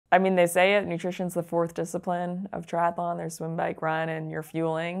I mean, they say it, nutrition's the fourth discipline of triathlon. There's swim, bike, run, and your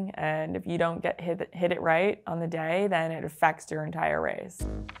fueling. And if you don't hit it right on the day, then it affects your entire race.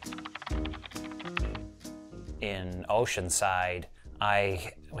 In Oceanside,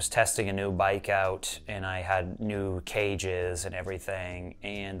 I was testing a new bike out and I had new cages and everything,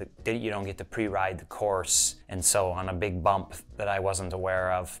 and you don't get to pre-ride the course. And so on a big bump that I wasn't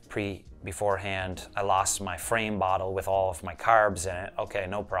aware of beforehand, I lost my frame bottle with all of my carbs in it. Okay,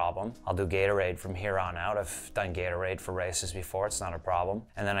 no problem. I'll do Gatorade from here on out. I've done Gatorade for races before, it's not a problem.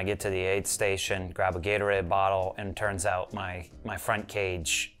 And then I get to the aid station, grab a Gatorade bottle, and it turns out my front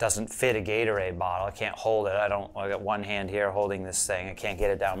cage doesn't fit a Gatorade bottle. I can't hold it. I got one hand here holding this thing. I can't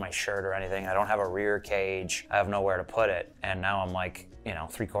get it down my shirt or anything. I don't have a rear cage. I have nowhere to put it. And now I'm like, you know,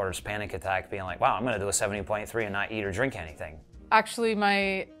 3/4 panic attack, being like, wow, I'm gonna do a 70.3 and not eat or drink anything. Actually,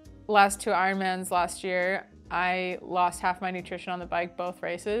 my last 2 Ironmans last year, I lost half my nutrition on the bike both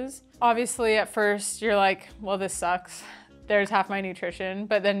races. Obviously, at first, you're like, well, this sucks. There's half my nutrition,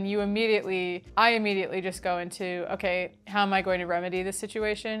 but then I immediately just go into, okay, how am I going to remedy this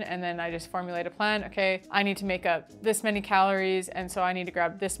situation? And then I just formulate a plan. Okay, I need to make up this many calories, and so I need to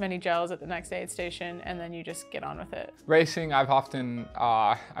grab this many gels at the next aid station, and then you just get on with it. Racing, I've often,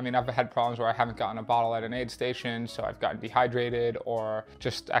 I've had problems where I haven't gotten a bottle at an aid station, so I've gotten dehydrated, or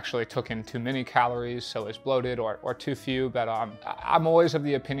just actually took in too many calories, so it's bloated, or too few. But I'm always of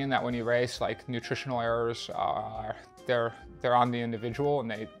the opinion that when you race, like, nutritional errors they're on the individual,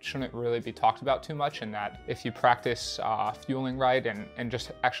 and they shouldn't really be talked about too much, and that if you practice fueling right and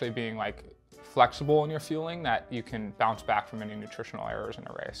just actually being like flexible in your fueling, that you can bounce back from any nutritional errors in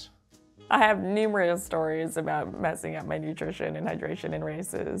a race. I have numerous stories about messing up my nutrition and hydration in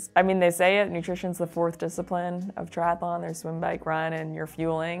races. I mean, they say it, nutrition's the fourth discipline of triathlon. There's swim, bike, run, and your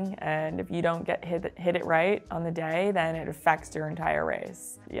fueling. And if you don't hit it right on the day, then it affects your entire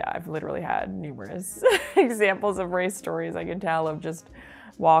race. Yeah, I've literally had numerous examples of race stories I can tell of just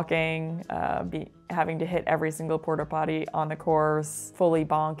walking, having to hit every single porta potty on the course, fully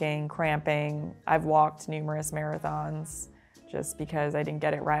bonking, cramping. I've walked numerous marathons just because I didn't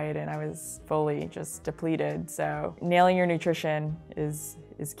get it right and I was fully just depleted. So nailing your nutrition is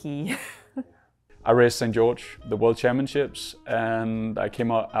key. I raced St. George, the World Championships, and I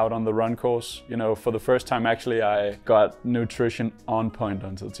came out on the run course. You know, for the first time actually I got nutrition on point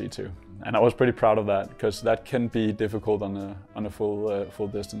until T2. And I was pretty proud of that, because that can be difficult on a full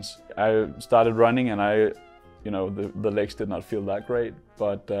distance. I started running and the legs did not feel that great,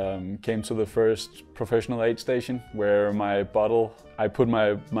 but came to the first professional aid station where I put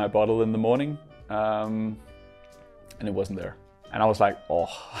my bottle in the morning and it wasn't there. And I was like, oh,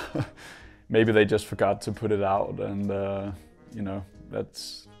 maybe they just forgot to put it out, and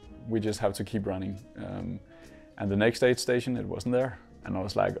we just have to keep running. And the next aid station, it wasn't there. And I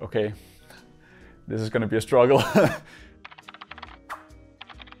was like, okay, this is gonna be a struggle.